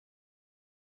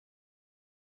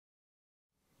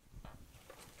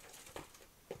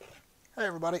Hey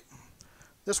everybody,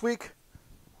 this week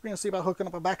we're going to see about hooking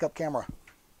up a backup camera.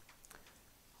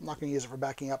 I'm not going to use it for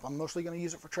backing up, I'm mostly going to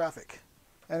use it for traffic.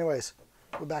 Anyways,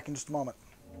 we'll be back in just a moment.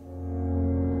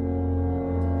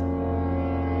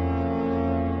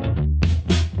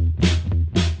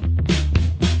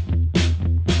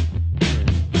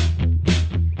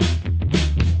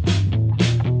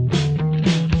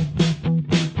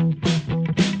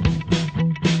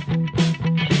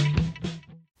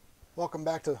 Welcome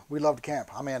back to We Love to Camp.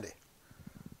 I'm Andy.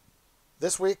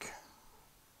 This week,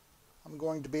 I'm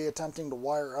going to be attempting to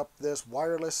wire up this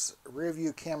wireless rear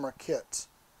view camera kit.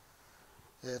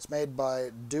 It's made by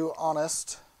Do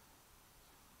Honest,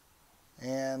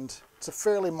 and it's a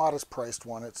fairly modest priced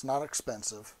one. It's not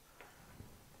expensive.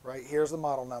 Right here's the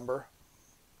model number,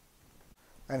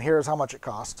 and here's how much it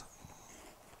cost.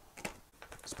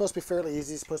 It's supposed to be fairly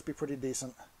easy, it's supposed to be pretty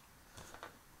decent,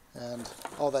 and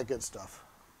all that good stuff.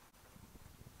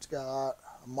 It's got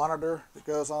a monitor that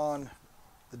goes on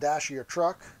the dash of your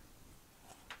truck.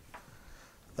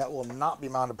 That will not be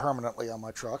mounted permanently on my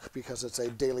truck because it's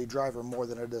a daily driver more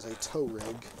than it is a tow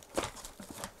rig.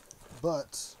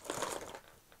 But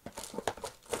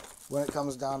when it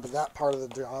comes down to that part of the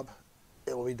job,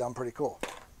 it will be done pretty cool,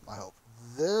 I hope.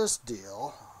 This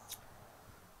deal,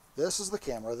 this is the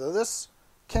camera. This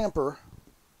camper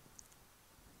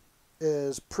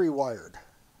is pre-wired.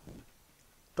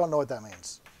 Don't know what that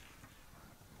means.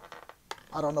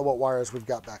 I don't know what wires we've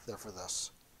got back there for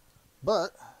this,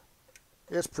 but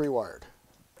it's pre-wired.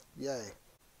 Yay.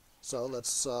 So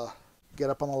let's get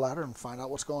up on the ladder and find out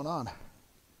what's going on.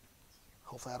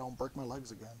 Hopefully I don't break my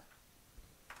legs again.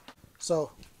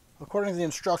 So, according to the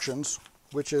instructions,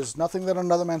 which is nothing than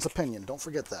another man's opinion, don't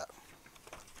forget that,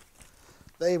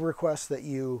 they request that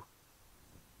you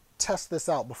test this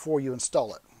out before you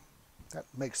install it. That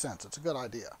makes sense. It's a good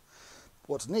idea.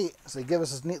 What's neat is they give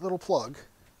us this neat little plug.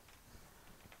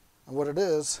 And what it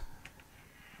is,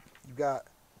 you've got,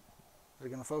 are you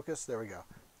going to focus? There we go.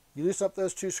 You loose up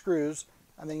those two screws,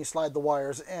 and then you slide the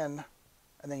wires in,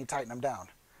 and then you tighten them down.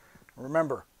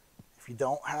 Remember, if you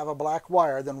don't have a black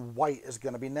wire, then white is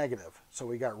going to be negative. So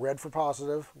we got red for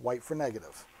positive, white for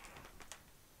negative.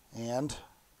 And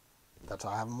that's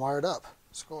how I have them wired up.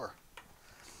 Score.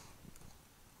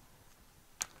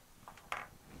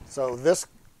 So this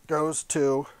goes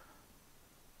to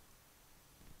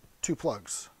two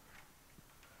plugs.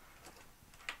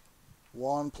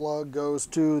 One plug goes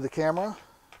to the camera,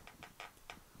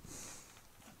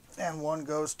 and one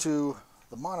goes to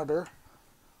the monitor.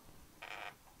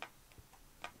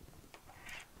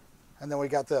 And then we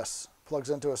got this. Plugs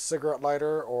into a cigarette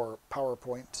lighter or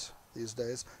PowerPoint these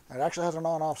days. And it actually has an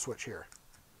on-off switch here.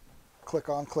 Click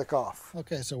on, click off.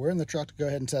 Okay, so we're in the truck to go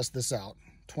ahead and test this out.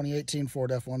 2018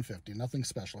 Ford F-150, nothing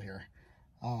special here.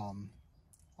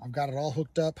 I've got it all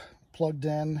hooked up, plugged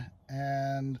in,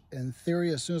 and in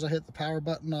theory, as soon as I hit the power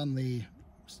button on the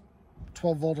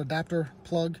 12-volt adapter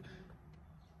plug,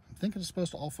 I'm thinking it's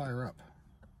supposed to all fire up.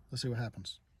 Let's see what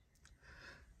happens.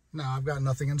 Now, I've got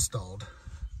nothing installed.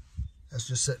 It's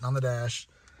just sitting on the dash,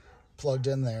 plugged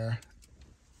in there,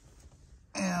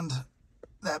 and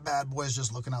that bad boy's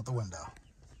just looking out the window.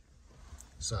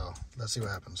 So, let's see what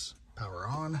happens. Power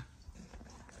on.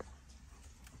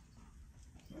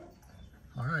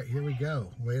 All right, here we go.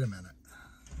 Wait a minute.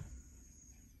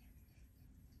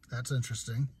 That's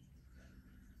interesting.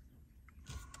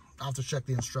 I'll have to check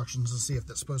the instructions and see if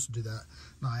that's supposed to do that.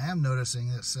 Now, I am noticing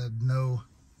it said no,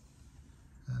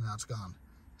 and now it's gone.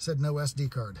 It said no SD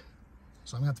card.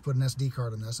 So I'm going to have to put an SD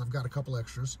card in this. I've got a couple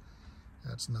extras.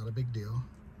 That's not a big deal.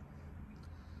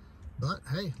 But,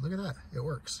 hey, look at that. It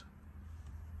works.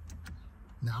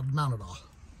 Now to mount it all.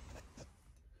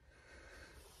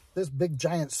 This big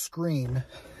giant screen,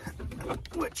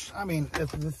 which, I mean, the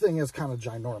thing is kind of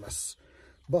ginormous,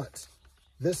 but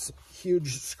this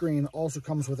huge screen also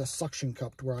comes with a suction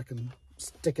cup to where I can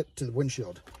stick it to the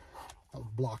windshield. I'll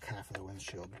block half of the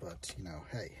windshield, but, you know,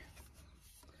 hey.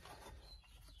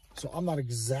 So I'm not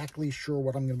exactly sure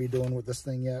what I'm going to be doing with this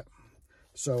thing yet.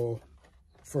 So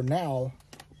for now,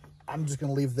 I'm just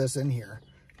going to leave this in here,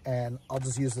 and I'll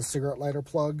just use the cigarette lighter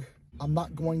plug. I'm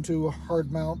not going to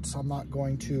hard mount. I'm not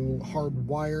going to hard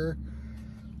wire.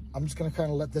 I'm just going to kind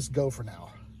of let this go for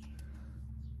now.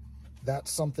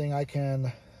 That's something I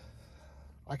can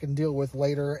deal with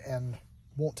later and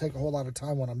won't take a whole lot of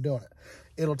time when I'm doing it.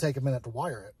 It'll take a minute to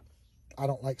wire it. I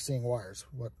don't like seeing wires.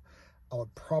 What I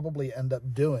would probably end up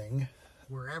doing,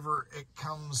 wherever it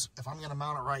comes, if I'm going to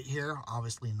mount it right here,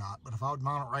 obviously not, but if I would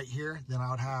mount it right here, then I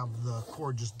would have the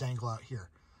cord just dangle out here.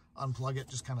 Unplug it,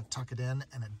 just kind of tuck it in,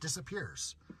 and it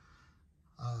disappears.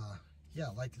 Yeah,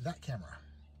 like that camera.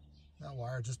 that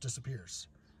wire just disappears.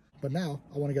 But now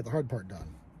I want to get the hard part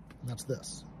done, and that's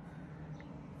this.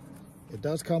 It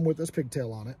does come with this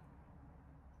pigtail on it,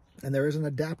 and there is an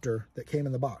adapter that came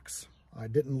in the box. I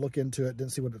didn't look into it,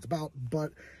 didn't see what it's about,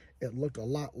 but it looked a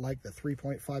lot like the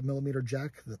 3.5 millimeter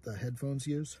jack that the headphones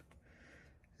use.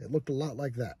 It looked a lot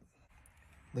like that.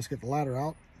 Let's get the ladder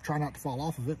out, try not to fall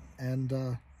off of it,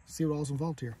 and see what all's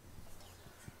involved here.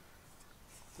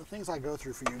 The things I go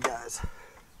through for you guys.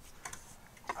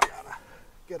 I gotta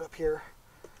get up here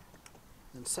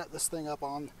and set this thing up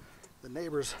on the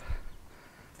neighbor's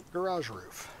garage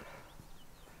roof.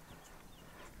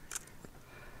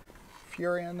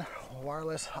 Furrion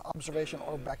wireless observation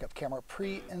or backup camera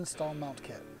pre-install mount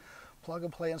kit. Plug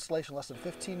and play installation less than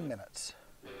 15 minutes.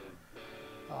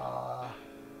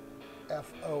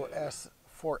 FOS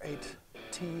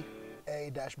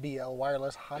 48TA-BL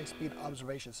wireless high-speed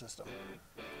observation system.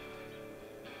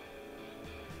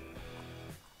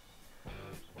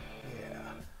 Yeah.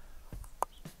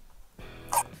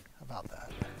 How about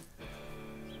that?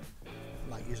 I'm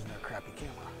not using their crappy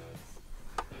camera.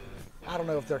 I don't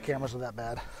know if their cameras are that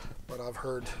bad, but I've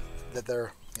heard that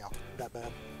they're, you know, that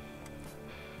bad.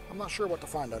 I'm not sure what to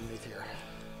find underneath here.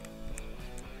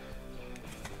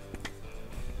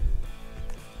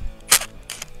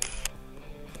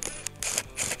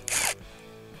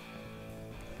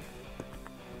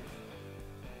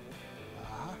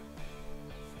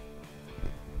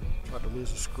 About to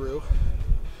lose a screw.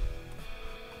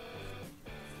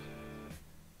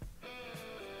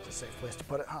 It's a safe place to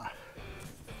put it, huh?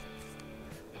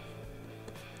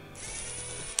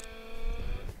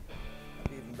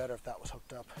 Better if that was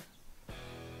hooked up.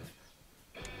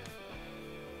 That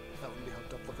wouldn't be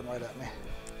hooked up looking right at me.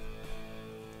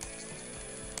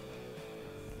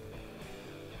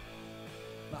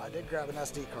 Now I did grab an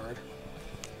SD card.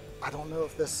 I don't know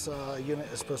if this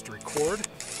unit is supposed to record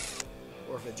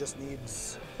or if it just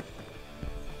needs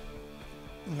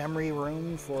memory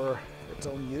room for its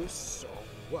own use or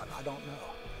what, I don't know.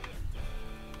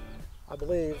 I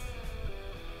believe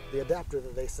the adapter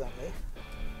that they sent me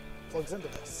plugs into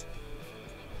this.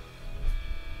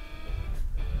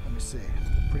 Let me see.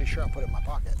 Pretty sure I put it in my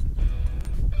pocket.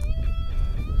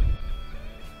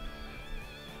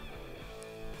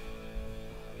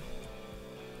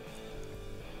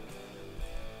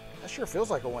 That sure feels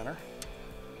like a winner.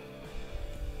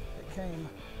 It came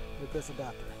with this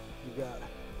adapter. You got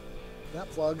that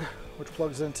plug, which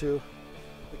plugs into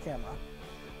the camera.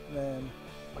 And then,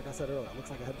 like I said earlier, it looks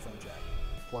like a headphone jack.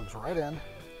 Plugs right in.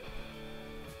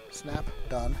 Snap,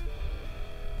 done.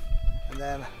 And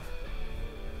then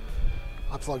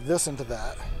I plug this into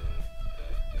that.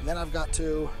 And then I've got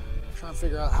to try and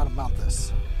figure out how to mount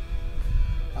this.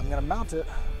 I'm gonna mount it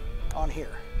on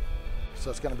here.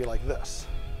 So it's gonna be like this.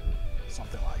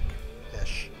 Something like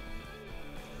ish.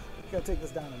 I'm gonna take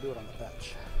this down and do it on the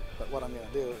bench. But what I'm gonna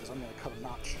do is I'm gonna cut a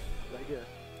notch right here.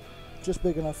 Just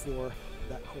big enough for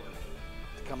that cord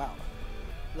to come out.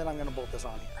 And then I'm gonna bolt this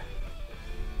on here.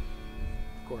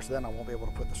 Of course, then I won't be able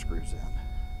to put the screws in.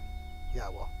 Yeah,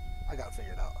 well, I got it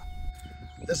figured out.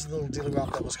 This is the little dealy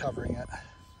mount that was covering it.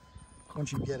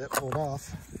 Once you get it pulled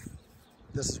off,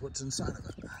 this is what's inside of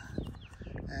it.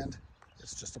 And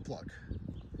it's just a plug.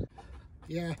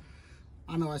 Yeah,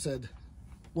 I know I said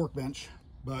workbench,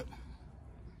 but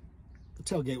the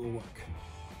tailgate will work.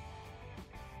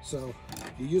 So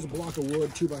you use a block of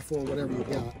wood, 2x4, whatever you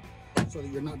got, so that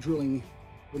you're not drilling,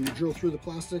 when you drill through the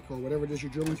plastic or whatever it is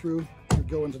you're drilling through, you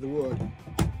go into the wood,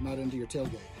 not into your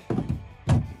tailgate.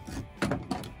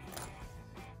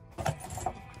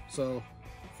 So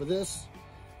for this,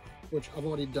 which I've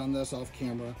already done this off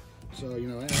camera, so you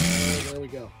know, there we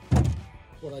go.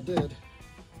 What I did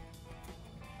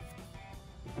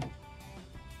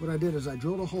is I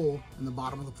drilled a hole in the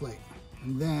bottom of the plate,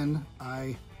 and then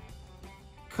I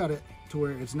cut it to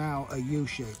where it's now a U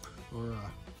shape, or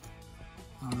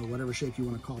I don't know, whatever shape you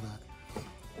want to call that.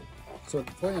 So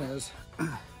the plan is,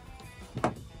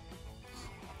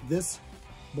 this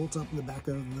bolts up in the back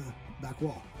of the back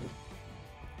wall.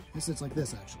 It sits like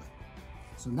this, actually.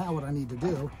 So now what I need to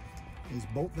do is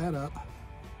bolt that up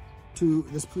to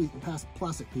this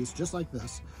plastic piece, just like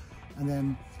this, and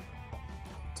then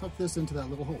tuck this into that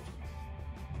little hole,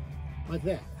 like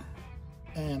that.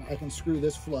 And I can screw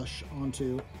this flush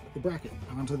onto the bracket,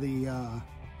 onto the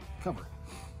cover.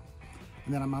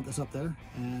 And then I mount this up there,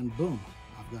 and boom,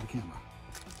 I've got a camera.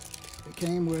 It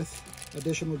came with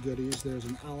additional goodies. There's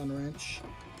an Allen wrench.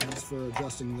 That's for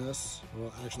adjusting this, or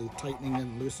actually tightening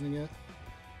and loosening it.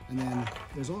 And then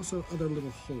there's also other little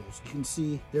holes. You can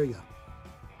see, there you go.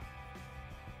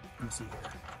 Let me see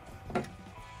here.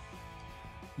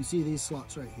 You see these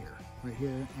slots right here,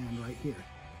 and right here.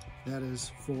 That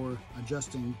is for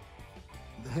adjusting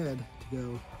the head to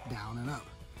go down and up.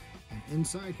 And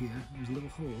inside here, there's a little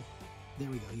hole.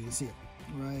 There we go, you can see it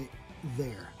right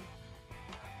there.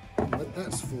 And what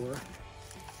that's for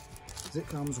is it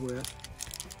comes with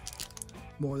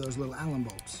more of those little Allen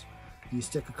bolts. You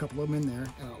stick a couple of them in there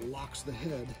and it locks the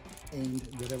head aimed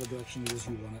whatever direction it is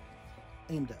you want it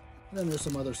aimed at. And then there's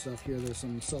some other stuff here. There's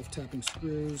some self-tapping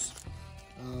screws,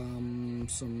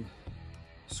 some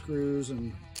screws,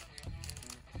 and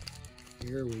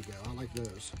here we go. I like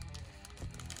those.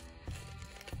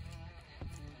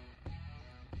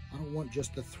 I don't want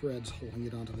just the threads holding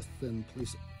it onto the thin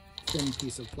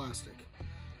piece of plastic.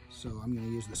 So I'm going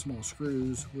to use the small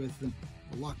screws with the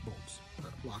lock bolts, or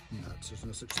lock nuts. There's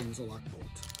no such thing as a lock bolt.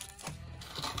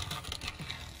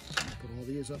 Put all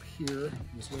these up here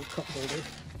in this little cup holder.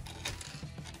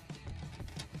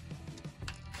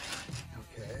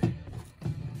 Okay.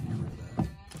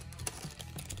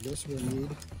 This we'll need,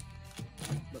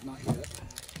 but not yet.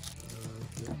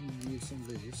 We'll need some of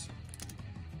these.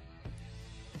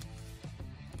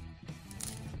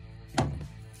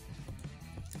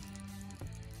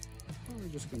 We're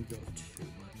just going to go two.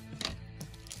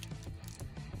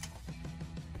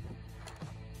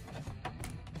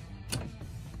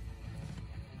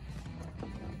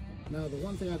 Now the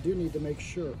one thing I do need to make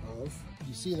sure of,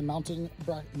 you see the mounting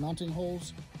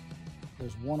holes?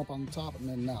 There's one up on the top, and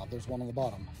then now there's one on the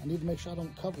bottom. I need to make sure I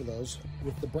don't cover those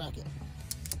with the bracket.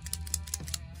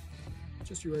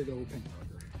 Just your regular paint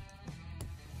marker.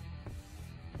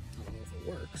 I don't know if it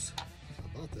works.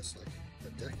 I bought this like a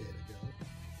decade ago.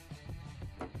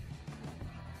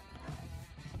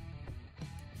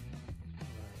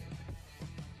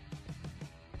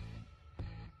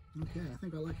 Okay, I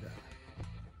think I like that.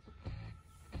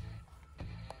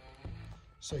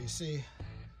 So you see,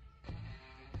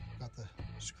 got the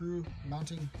screw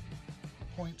mounting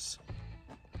points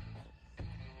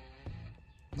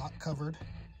not covered.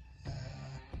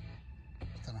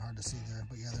 It's kind of hard to see there,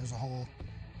 but yeah, there's a hole,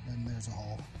 and there's a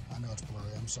hole. I know it's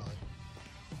blurry, I'm sorry.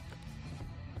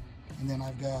 And then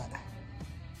I've got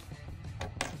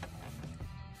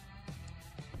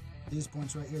these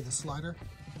points right here, the slider,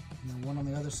 and then one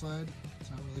on the other side. It's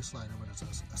not really a slider, but it's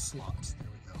a slot. There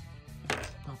we go.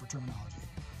 Proper terminology.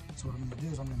 So what I'm going to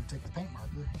do is I'm going to take the paint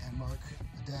marker and mark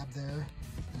a dab there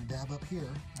and a dab up here,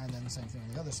 and then the same thing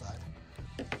on the other side.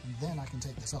 And then I can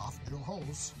take this off, drill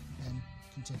holes, and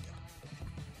continue.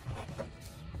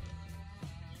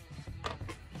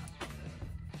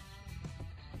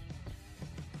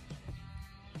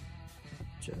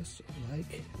 Just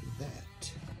like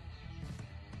that.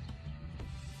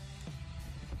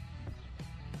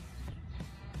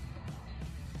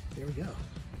 There we go.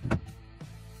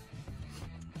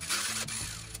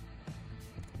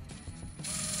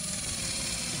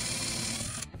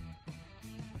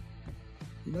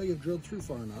 You know you've drilled through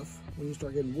far enough when you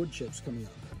start getting wood chips coming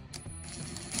up.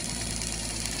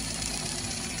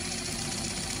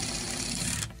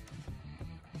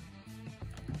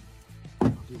 I'll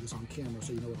do this on camera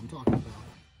so you know what I'm talking about.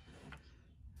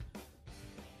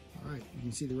 Alright, you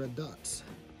can see the red dots.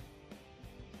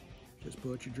 Just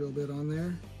put your drill bit on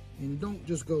there, and don't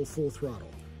just go full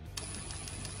throttle.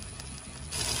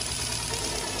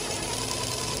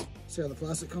 See how the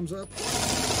plastic comes up?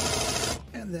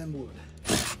 And then wood.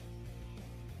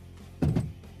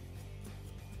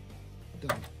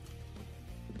 Done.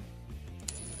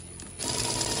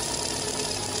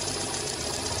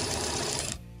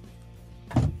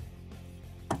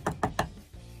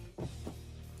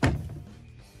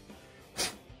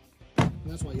 And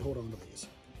that's why you hold on to these.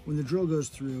 When the drill goes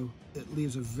through, it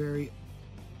leaves a very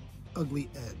ugly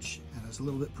edge, and it's a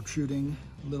little bit protruding,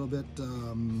 a little bit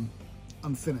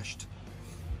unfinished.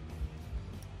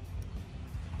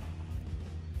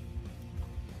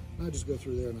 I just go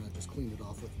through there and I just cleaned it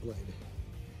off with the blade.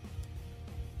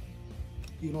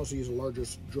 You can also use a larger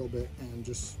drill bit and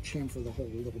just chamfer the hole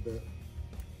a little bit.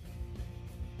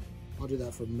 I'll do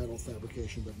that for metal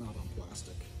fabrication, but not on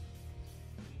plastic.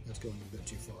 That's going a bit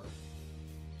too far.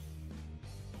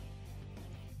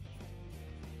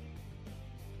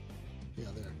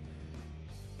 Yeah, there.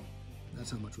 That's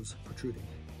how much was protruding.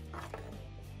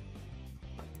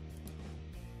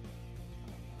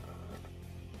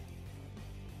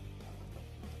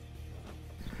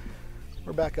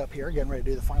 We're back up here, getting ready to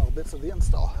do the final bits of the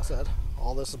install. I said,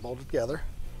 all this is bolted together.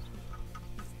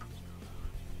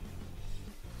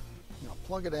 Now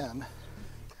plug it in, and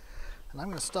I'm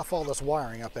going to stuff all this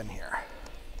wiring up in here.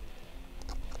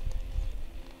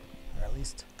 Or at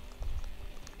least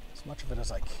as much of it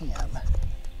as I can.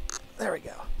 There we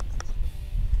go.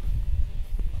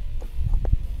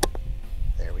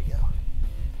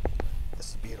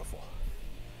 beautiful.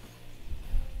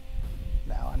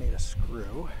 Now I need a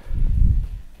screw.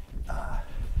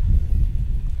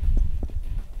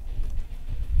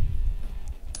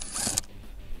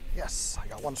 Yes, I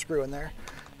got one screw in there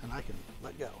and I can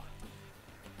let go.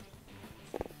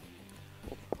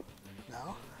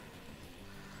 Now,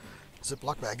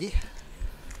 Ziploc baggie.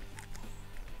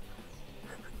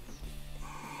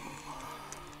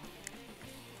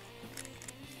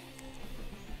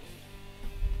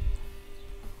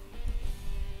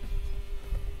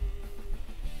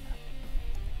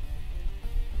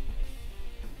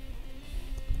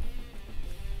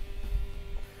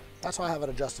 That's what I have it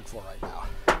adjusted for right now.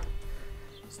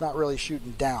 It's not really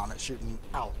shooting down, it's shooting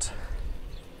out.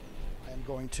 I'm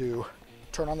going to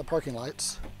turn on the parking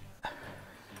lights.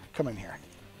 Come in here.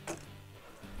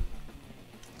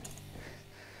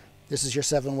 This is your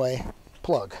 7-way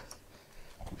plug.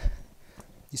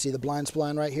 You see the blind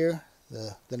spline right here?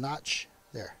 The notch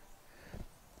there.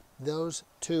 Those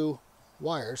two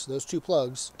wires, those two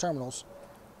plugs, terminals,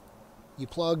 you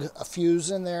plug a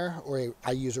fuse in there, or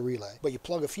I use a relay, but you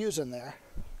plug a fuse in there,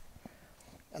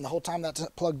 and the whole time that's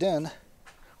plugged in,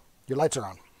 your lights are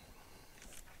on.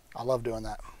 I love doing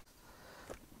that.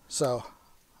 So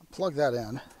plug that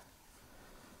in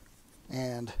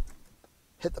and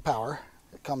hit the power.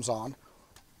 It comes on.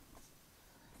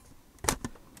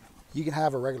 You can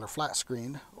have a regular flat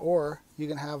screen, or you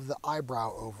can have the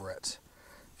eyebrow over it.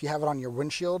 If you have it on your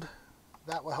windshield,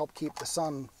 that will help keep the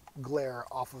sun glare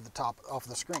off of the top, off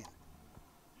the screen.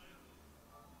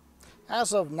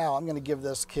 As of now, I'm going to give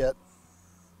this kit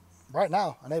right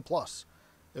now an A+.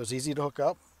 It was easy to hook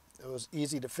up, it was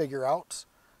easy to figure out,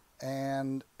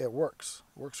 and it works.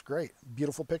 It works great.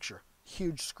 Beautiful picture,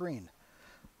 huge screen.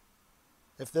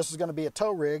 If this is going to be a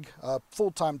tow rig, a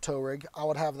full-time tow rig, I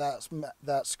would have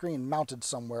that screen mounted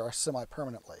somewhere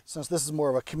semi-permanently. Since this is more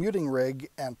of a commuting rig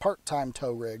and part-time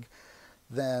tow rig,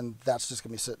 then that's just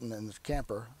going to be sitting in the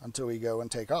camper until we go and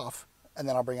take off, and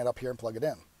then I'll bring it up here and plug it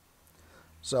in.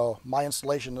 So my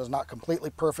installation is not completely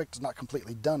perfect, it's not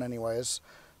completely done anyways,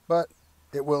 but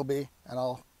it will be, and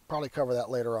I'll probably cover that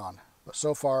later on. But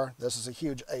so far, this is a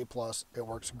huge A+, it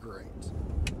works great.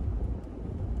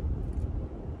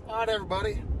 All right,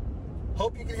 everybody.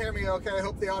 Hope you can hear me okay.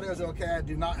 Hope the audio is okay. I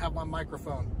do not have my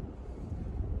microphone.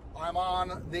 I'm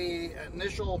on the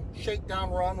initial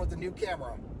shakedown run with the new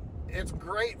camera. It's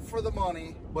great for the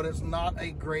money, but it's not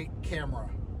a great camera.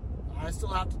 I still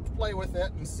have to play with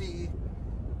it and see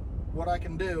what I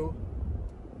can do.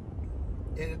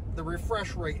 The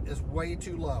refresh rate is way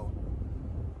too low.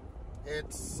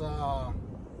 It's,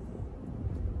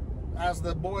 as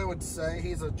the boy would say,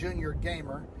 he's a junior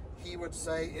gamer, he would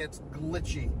say it's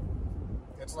glitchy.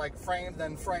 It's like frame,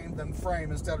 then frame, then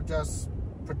frame, instead of just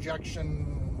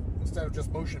projection, instead of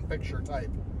just motion picture type.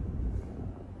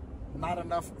 Not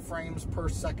enough frames per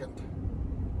second.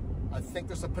 I think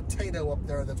there's a potato up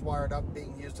there that's wired up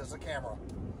being used as a camera.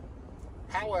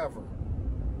 However,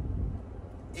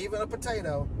 even a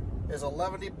potato is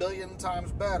 11 billion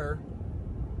times better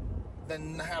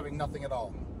than having nothing at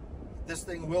all. This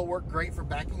thing will work great for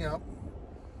backing up.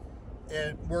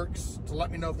 It works to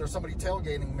let me know if there's somebody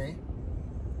tailgating me.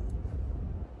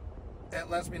 It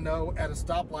lets me know at a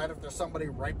stoplight if there's somebody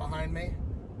right behind me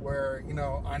where, you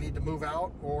know, I need to move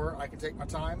out, or I can take my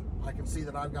time. I can see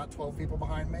that I've got 12 people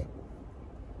behind me.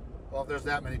 Well, if there's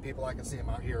that many people, I can see them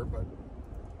out here, but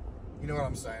you know what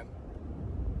I'm saying.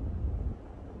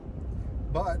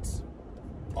 But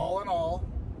all in all,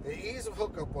 the ease of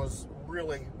hookup was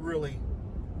really, really,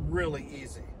 really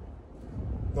easy.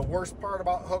 The worst part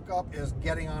about hookup is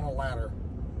getting on a ladder.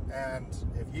 And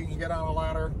if you can get on a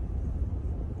ladder,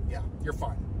 yeah, you're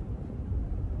fine.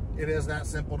 It is that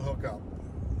simple to hook up.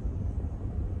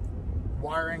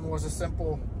 Wiring was a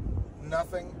simple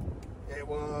nothing. It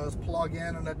was plug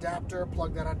in an adapter,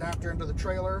 plug that adapter into the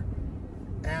trailer,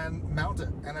 and mount it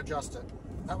and adjust it.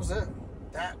 That was it.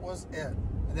 That was it.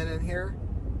 And then in here,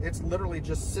 it's literally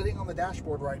just sitting on the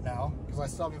dashboard right now, because I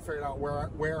still haven't figured out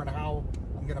where and how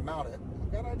I'm going to mount it.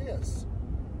 I've got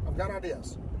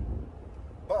ideas.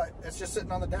 But it's just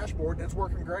sitting on the dashboard, and it's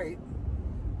working great.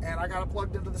 And I got it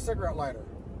plugged into the cigarette lighter.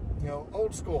 You know,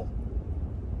 old school.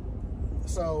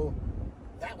 So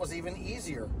that was even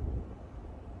easier.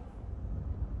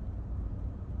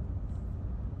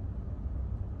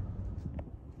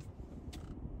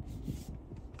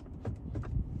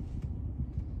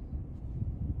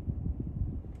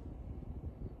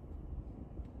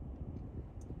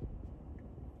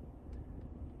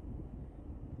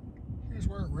 Here's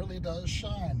where it really does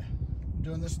shine. I'm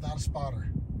doing this without a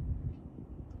spotter.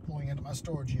 Pulling into my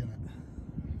storage unit.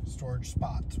 Storage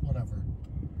spot, whatever.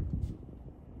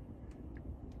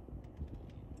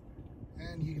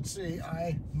 And you can see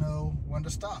I know when to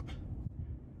stop.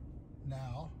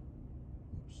 Now,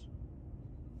 oops.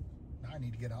 Now I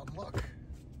need to get out and look.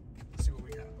 Let's see what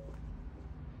we got.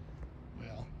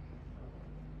 Well,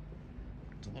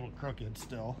 it's a little crooked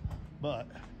still, but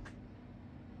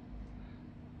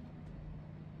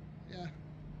yeah,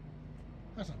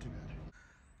 that's not too bad.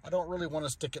 I don't really want to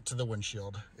stick it to the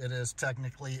windshield. It is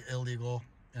technically illegal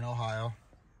in Ohio.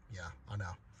 Yeah, I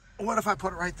know. What if I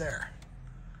put it right there?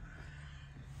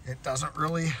 It doesn't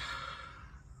really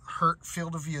hurt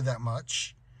field of view that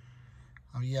much.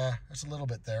 Yeah, it's a little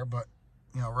bit there, but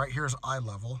you know, right here is eye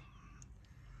level.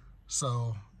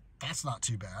 So that's not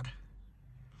too bad.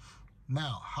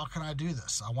 Now, how can I do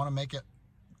this? I want to make it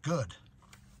good.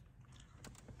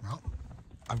 Well,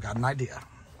 I've got an idea.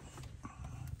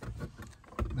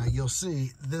 Now you'll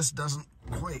see this doesn't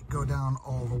quite go down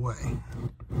all the way.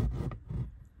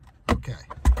 Okay,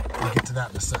 we'll get to that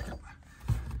in a second.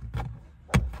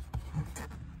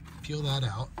 Peel that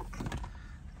out.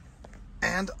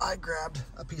 And I grabbed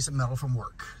a piece of metal from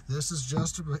work. This is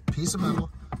just a piece of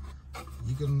metal.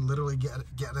 You can literally get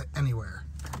it anywhere.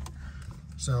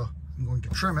 So I'm going to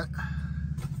trim it,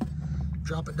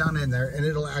 drop it down in there, and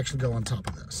it'll actually go on top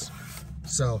of this.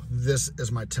 So this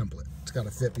is my template. It's got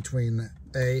to fit between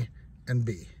A and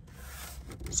B.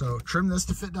 So trim this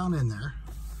to fit down in there.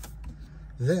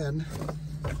 Then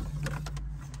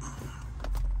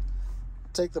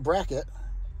take the bracket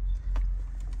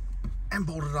and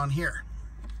bolt it on here.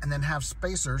 And then have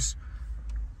spacers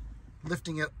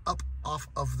lifting it up off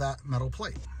of that metal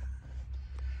plate.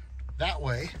 That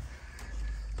way,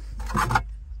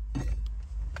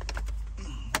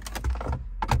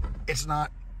 it's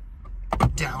not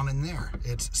down in there.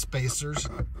 It's spacers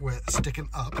with sticking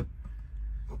up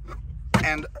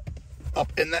and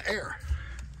up in the air.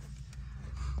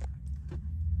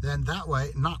 Then that way,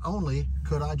 not only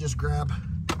could I just grab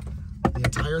the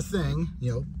entire thing,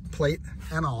 you know, plate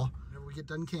and all, whenever we get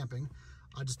done camping,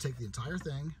 I just take the entire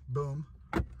thing, boom,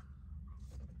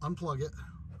 unplug it,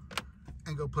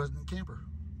 and go put it in the camper.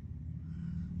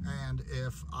 And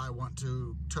if I want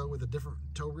to tow with a different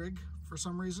tow rig for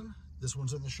some reason, this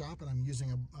one's in the shop and I'm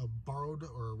using a borrowed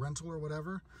or a rental or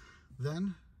whatever,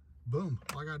 then boom,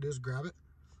 all I gotta do is grab it,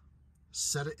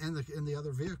 set it in the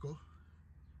other vehicle,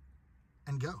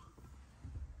 and go.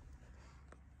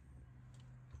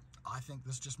 I think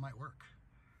this just might work.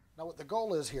 Now what the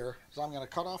goal is here is I'm going to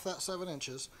cut off that 7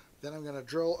 inches, then I'm going to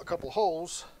drill a couple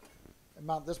holes and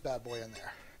mount this bad boy in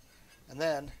there. And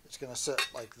then it's going to sit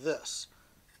like this.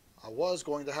 I was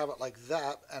going to have it like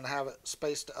that and have it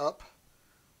spaced up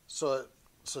so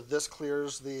this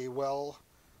clears the well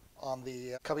on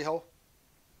the cubby hole.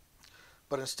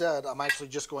 But instead I'm actually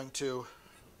just going to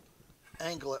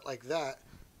angle it like that,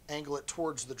 angle it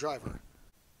towards the driver.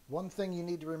 One thing you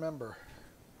need to remember,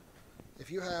 if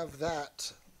you have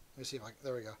that, let me see if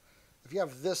there we go. If you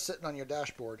have this sitting on your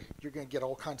dashboard, you're going to get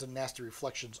all kinds of nasty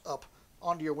reflections up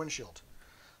onto your windshield.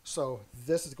 So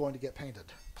this is going to get painted.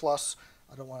 Plus,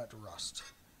 I don't want it to rust.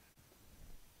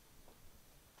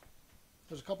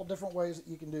 There's a couple different ways that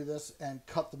you can do this and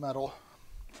cut the metal.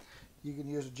 You can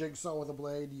use a jigsaw with a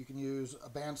blade. You can use a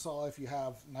bandsaw if you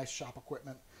have nice shop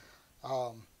equipment.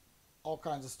 All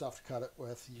kinds of stuff to cut it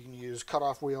with. You can use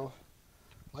cut-off wheel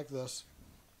like this.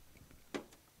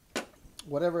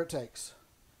 Whatever it takes.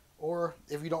 Or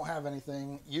if you don't have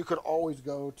anything, you could always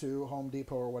go to Home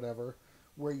Depot or whatever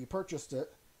where you purchased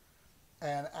it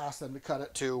and ask them to cut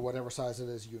it to whatever size it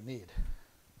is you need.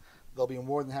 They'll be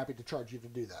more than happy to charge you to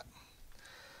do that.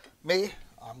 Me,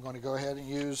 I'm going to go ahead and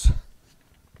use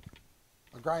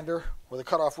a grinder with a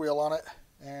cut-off wheel on it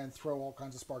and throw all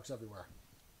kinds of sparks everywhere.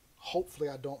 Hopefully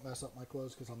I don't mess up my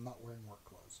clothes because I'm not wearing work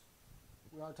clothes.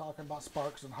 We are talking about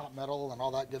sparks and hot metal and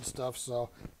all that good stuff, so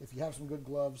if you have some good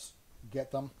gloves, get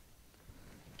them.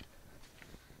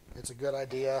 It's a good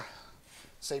idea.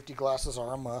 Safety glasses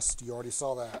are a must. You already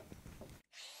saw that.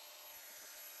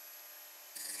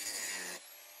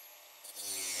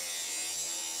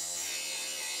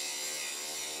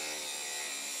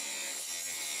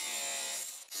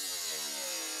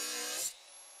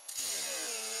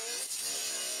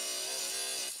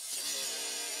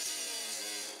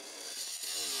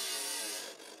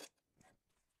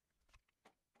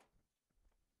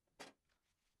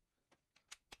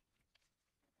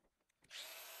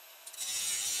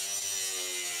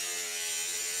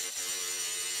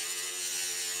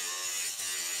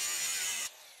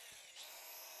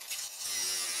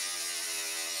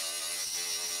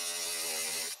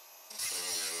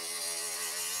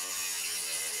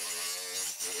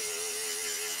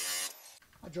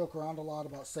 I joke around a lot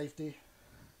about safety,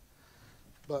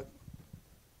 but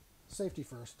safety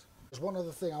first. There's one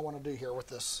other thing I want to do here with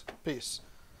this piece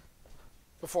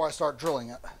before I start drilling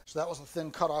it. So that was a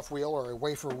thin cutoff wheel or a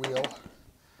wafer wheel,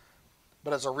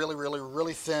 but it's a really, really,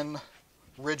 really thin,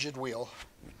 rigid wheel.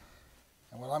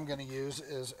 And what I'm going to use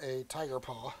is a tiger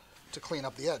paw to clean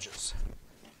up the edges.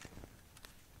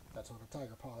 That's what a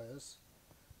tiger paw is.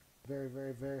 Very,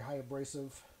 very, very high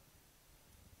abrasive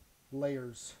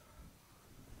layers.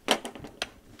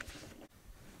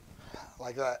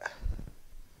 Like that.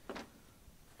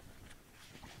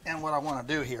 And what I want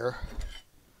to do here,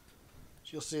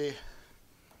 is you'll see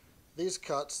these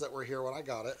cuts that were here when I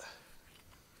got it,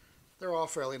 they're all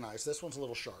fairly nice. This one's a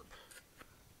little sharp.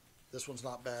 This one's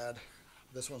not bad.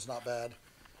 This one's not bad.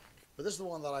 But this is the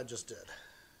one that I just did.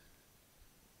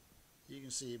 You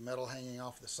can see metal hanging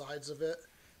off the sides of it.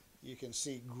 You can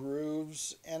see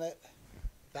grooves in it.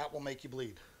 That will make you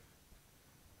bleed.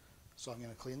 So I'm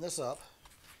going to clean this up.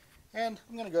 And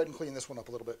I'm going to go ahead and clean this one up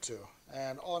a little bit too.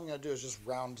 And all I'm going to do is just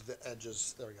round the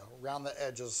edges. There we go. Round the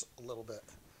edges a little bit.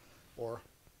 Or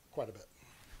quite a bit.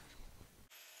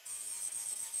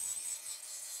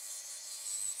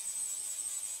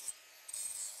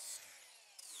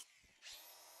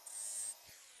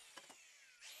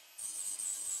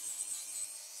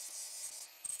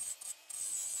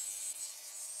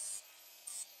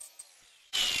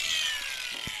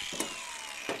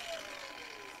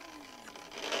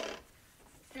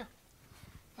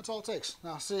 That's all it takes.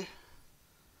 Now see,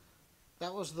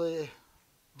 that was the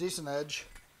decent edge.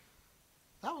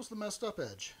 That was the messed up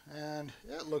edge. And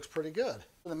it looks pretty good.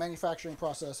 In the manufacturing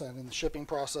process and in the shipping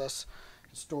process,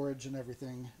 storage and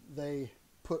everything, they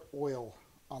put oil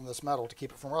on this metal to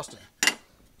keep it from rusting.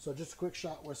 So just a quick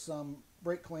shot with some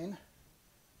brake clean.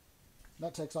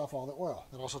 That takes off all the oil.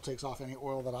 It also takes off any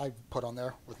oil that I put on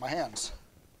there with my hands.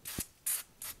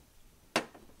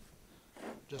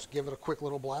 Just give it a quick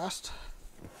little blast.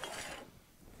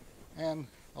 And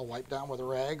I'll wipe down with a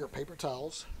rag or paper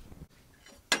towels.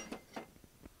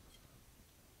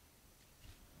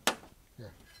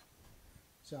 Here.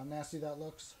 See how nasty that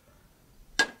looks?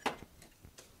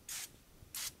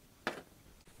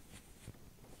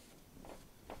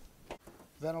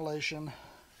 Ventilation.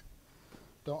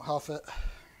 Don't huff it.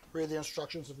 Read the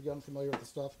instructions if you're unfamiliar with the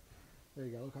stuff. There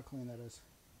you go. Look how clean that is.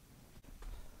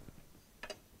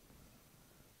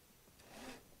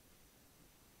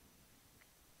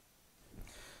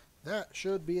 That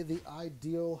should be the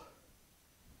ideal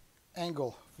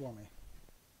angle for me.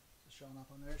 Is it showing up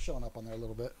on there? It's showing up on there a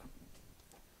little bit.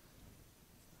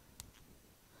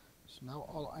 So now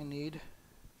all I need,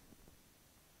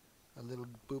 a little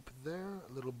boop there,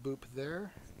 a little boop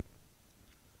there.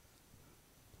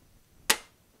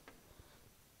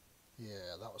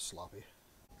 Yeah, that was sloppy.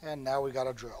 And now we got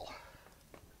a drill.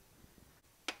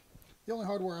 The only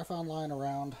hardware I found lying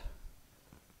around,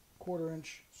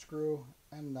 1/4-inch screw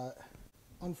and nut.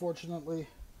 Unfortunately,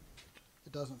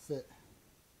 it doesn't fit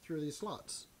through these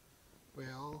slots.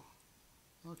 Well,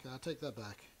 okay, I'll take that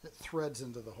back. It threads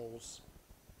into the holes.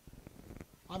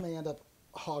 I may end up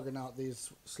hogging out these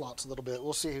slots a little bit.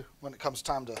 We'll see when it comes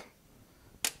time to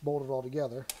bolt it all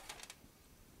together.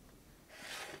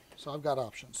 So I've got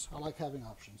options. I like having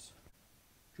options.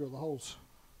 Drill the holes.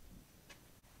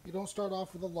 You don't start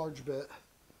off with a large bit.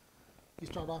 You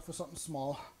start off with something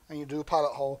small and you do a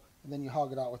pilot hole and then you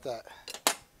hog it out with that.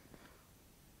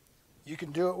 You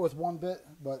can do it with one bit,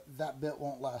 but that bit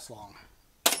won't last long.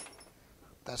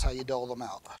 That's how you dole them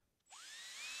out.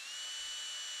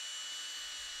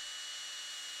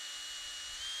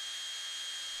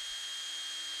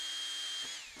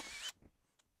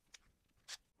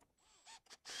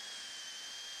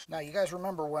 Now you guys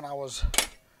remember when I was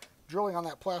drilling on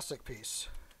that plastic piece,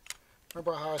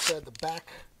 remember how I said the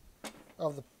back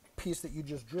of the piece that you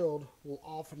just drilled will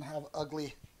often have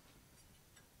ugly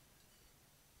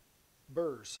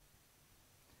burrs.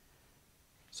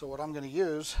 So what I'm going to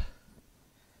use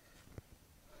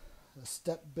is a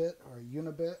step bit or a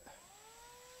unibit,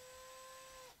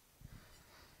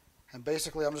 and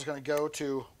basically I'm just going to go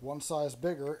to one size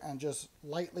bigger and just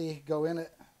lightly go in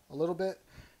it a little bit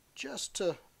just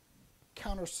to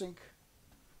countersink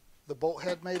the bolt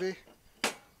head maybe,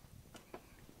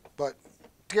 but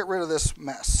to get rid of this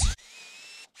mess.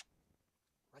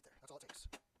 Right there, that's all it takes.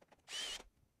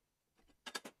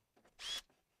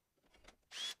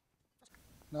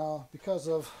 Now, because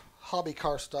of hobby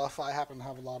car stuff, I happen to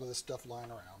have a lot of this stuff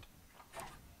lying around.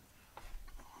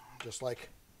 Just like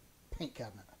paint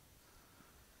cabinet.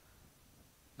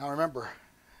 Now remember,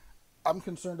 I'm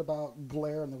concerned about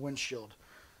glare in the windshield.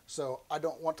 So I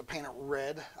don't want to paint it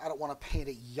red. I don't want to paint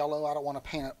it yellow. I don't want to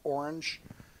paint it orange.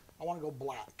 I want to go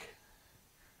black.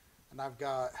 And I've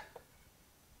got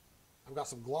I've got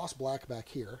some gloss black back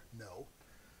here. No.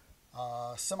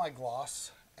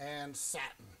 Semi-gloss and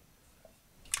satin.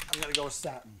 I'm going to go with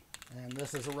satin. And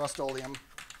this is a Rust-Oleum.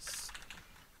 It's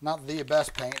not the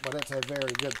best paint, but it's a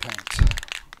very good paint.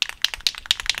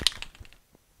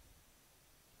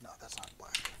 No, that's not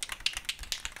black.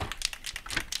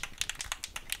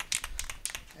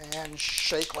 And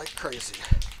shake like crazy.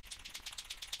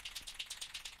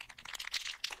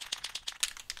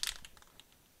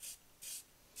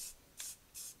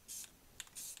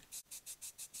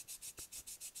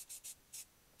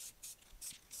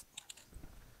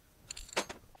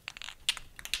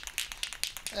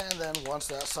 And then once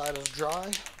that side is dry,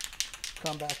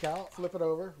 come back out, flip it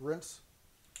over, rinse,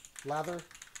 lather,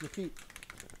 repeat.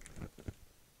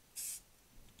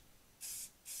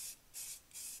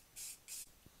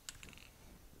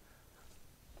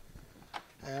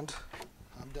 And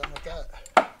I'm done with that.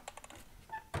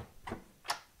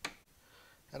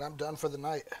 And I'm done for the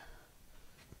night.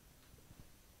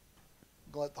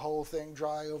 Let the whole thing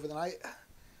dry over the night.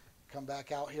 Come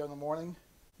back out here in the morning,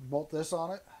 bolt this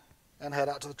on it, and head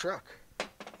out to the truck.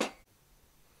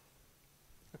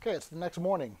 Okay, it's the next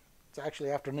morning. It's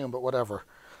actually afternoon, but whatever.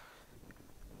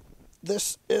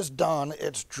 This is done.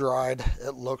 It's dried.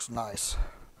 It looks nice.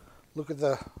 Look at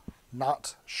the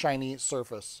not shiny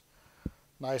surface.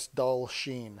 Nice dull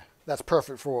sheen. That's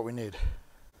perfect for what we need.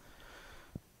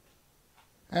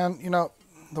 And, you know,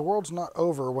 the world's not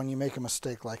over when you make a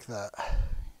mistake like that.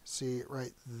 See,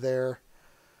 right there,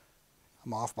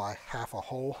 I'm off by half a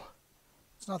hole.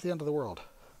 It's not the end of the world.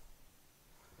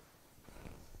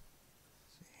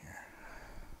 Let's see here.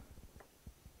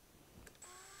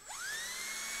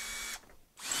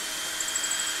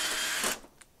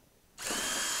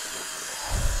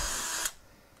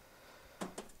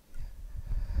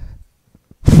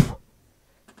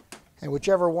 And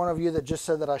whichever one of you that just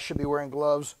said that I should be wearing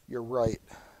gloves, you're right.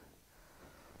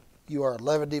 You are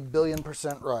 11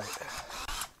 billion% right.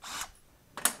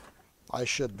 I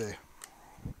should be.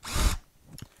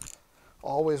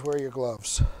 Always wear your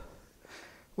gloves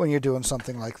when you're doing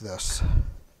something like this.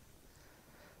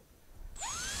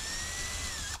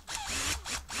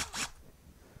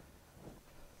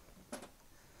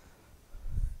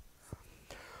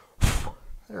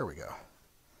 There we go.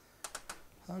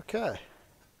 Okay.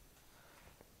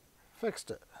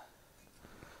 Fixed it.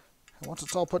 And once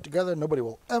it's all put together, nobody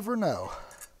will ever know.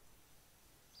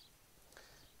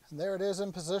 And there it is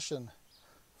in position.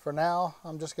 For now,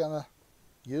 I'm just going to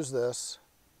use this.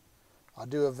 I'll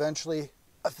do eventually,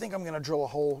 I think I'm going to drill a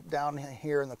hole down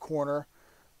here in the corner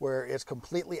where it's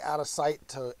completely out of sight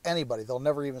to anybody. They'll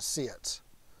never even see it.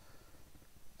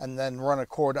 And then run a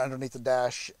cord underneath the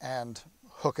dash and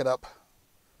hook it up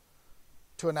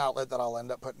to an outlet that I'll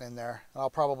end up putting in there. And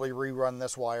I'll probably rerun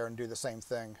this wire and do the same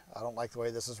thing. I don't like the way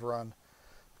this is run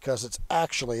because it's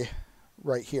actually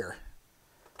right here.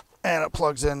 And it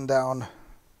plugs in down,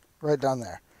 right down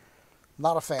there.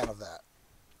 Not a fan of that.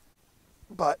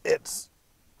 But it's,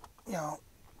 you know,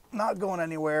 not going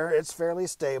anywhere. It's fairly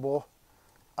stable.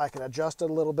 I can adjust it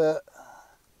a little bit.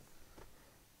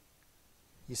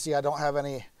 You see I don't have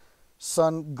any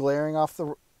sun glaring off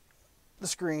the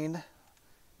screen.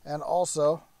 And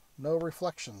also no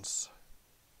reflections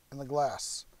in the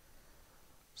glass.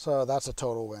 So that's a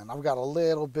total win. I've got a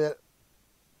little bit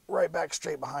right back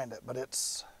straight behind it, but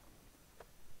that's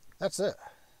it.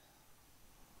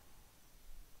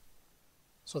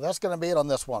 So that's going to be it on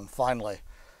this one, finally.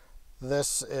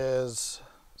 This is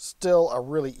still a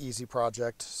really easy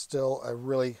project. Still a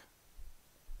really,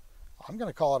 I'm going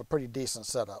to call it a pretty decent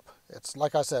setup. It's,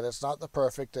 like I said, it's not the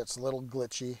perfect. It's a little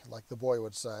glitchy, like the boy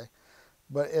would say.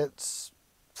 But it's,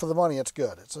 for the money, it's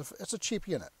good. It's a cheap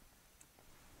unit.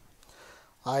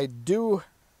 I do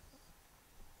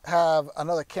have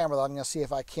another camera that I'm going to see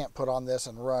if I can't put on this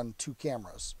and run 2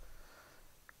 cameras.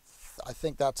 I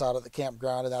think that's out at the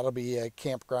campground, and that'll be a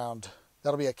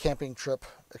camping trip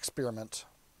experiment.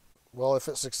 Well, if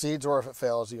it succeeds or if it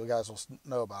fails, you guys will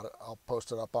know about it. I'll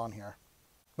post it up on here.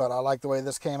 But I like the way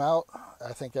this came out.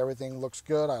 I think everything looks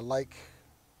good. I like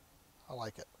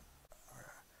it.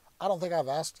 I don't think I've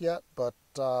asked yet, but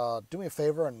do me a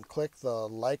favor and click the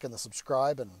like and the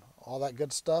subscribe and all that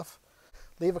good stuff.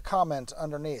 Leave a comment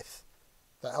underneath.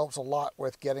 That helps a lot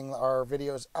with getting our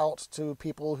videos out to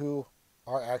people who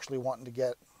are actually wanting to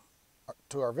get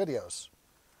to our videos.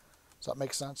 Does that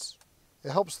make sense?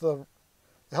 It helps the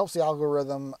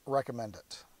algorithm recommend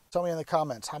it. Tell me in the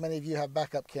comments, how many of you have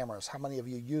backup cameras? How many of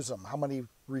you use them? How many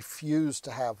refuse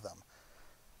to have them?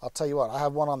 I'll tell you what, I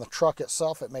have one on the truck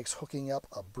itself. It makes hooking up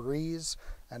a breeze.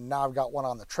 And now I've got one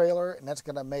on the trailer, and that's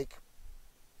going to make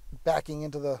backing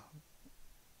into the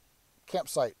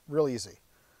campsite real easy,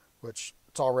 which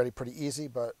it's already pretty easy,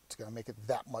 but it's going to make it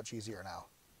that much easier now.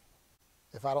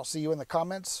 If I don't see you in the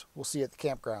comments, we'll see you at the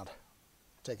campground.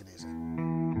 Take it easy.